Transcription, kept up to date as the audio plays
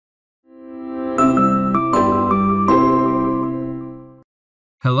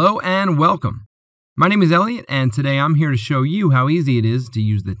Hello and welcome. My name is Elliot, and today I'm here to show you how easy it is to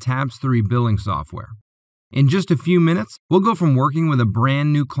use the Tabs3 Billing software. In just a few minutes, we'll go from working with a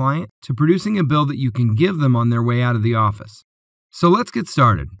brand new client to producing a bill that you can give them on their way out of the office. So let's get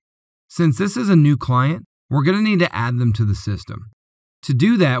started. Since this is a new client, we're going to need to add them to the system. To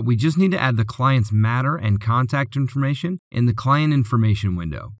do that, we just need to add the client's matter and contact information in the Client Information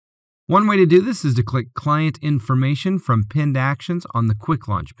window. One way to do this is to click Client Information from Pinned Actions on the Quick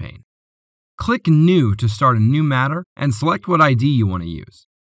Launch pane. Click New to start a new matter and select what ID you want to use.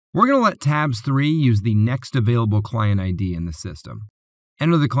 We're going to let Tabs3 use the next available client ID in the system.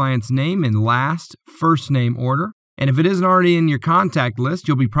 Enter the client's name in last, first name order, and if it isn't already in your contact list,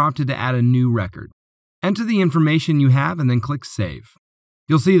 you'll be prompted to add a new record. Enter the information you have and then click Save.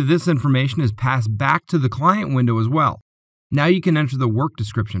 You'll see that this information is passed back to the client window as well. Now you can enter the work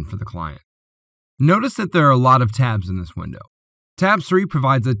description for the client. Notice that there are a lot of tabs in this window. Tabs3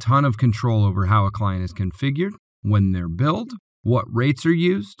 provides a ton of control over how a client is configured, when they're billed, what rates are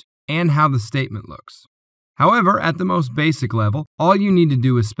used, and how the statement looks. However, at the most basic level, all you need to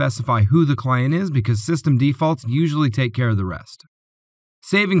do is specify who the client is because system defaults usually take care of the rest.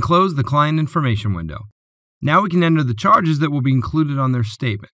 Save and close the Client Information window. Now we can enter the charges that will be included on their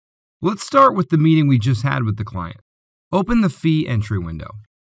statement. Let's start with the meeting we just had with the client. Open the Fee Entry window.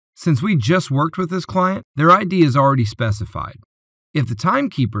 Since we just worked with this client, their ID is already specified. If the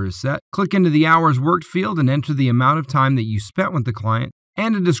timekeeper is set, click into the Hours Worked field and enter the amount of time that you spent with the client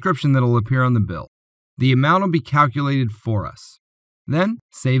and a description that will appear on the bill. The amount will be calculated for us. Then,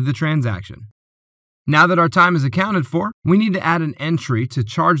 save the transaction. Now that our time is accounted for, we need to add an entry to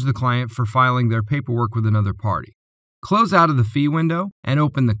charge the client for filing their paperwork with another party. Close out of the Fee window and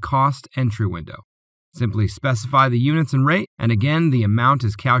open the Cost Entry window. Simply specify the units and rate, and again, the amount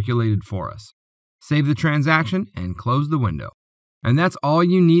is calculated for us. Save the transaction and close the window. And that's all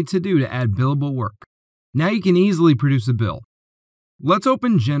you need to do to add billable work. Now you can easily produce a bill. Let's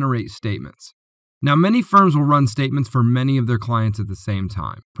open Generate Statements. Now, many firms will run statements for many of their clients at the same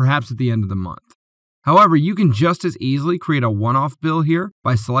time, perhaps at the end of the month. However, you can just as easily create a one-off bill here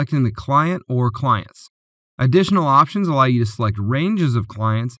by selecting the client or clients. Additional options allow you to select ranges of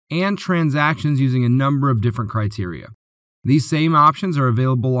clients and transactions using a number of different criteria. These same options are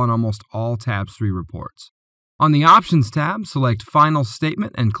available on almost all Tabs3 reports. On the Options tab, select Final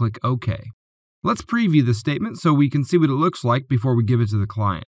Statement and click OK. Let's preview the statement so we can see what it looks like before we give it to the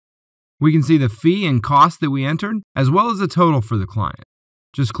client. We can see the fee and cost that we entered, as well as the total for the client.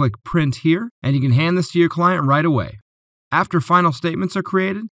 Just click Print here, and you can hand this to your client right away. After final statements are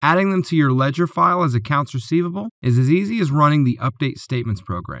created, adding them to your ledger file as accounts receivable is as easy as running the Update Statements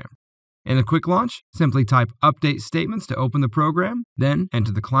program. In the Quick Launch, simply type Update Statements to open the program, then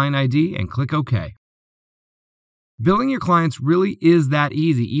enter the client ID and click OK. Billing your clients really is that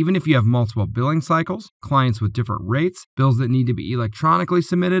easy, even if you have multiple billing cycles, clients with different rates, bills that need to be electronically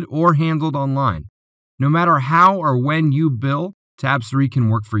submitted or handled online. No matter how or when you bill, Tabs3 can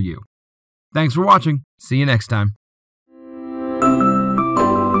work for you. Thanks for watching. See you next time.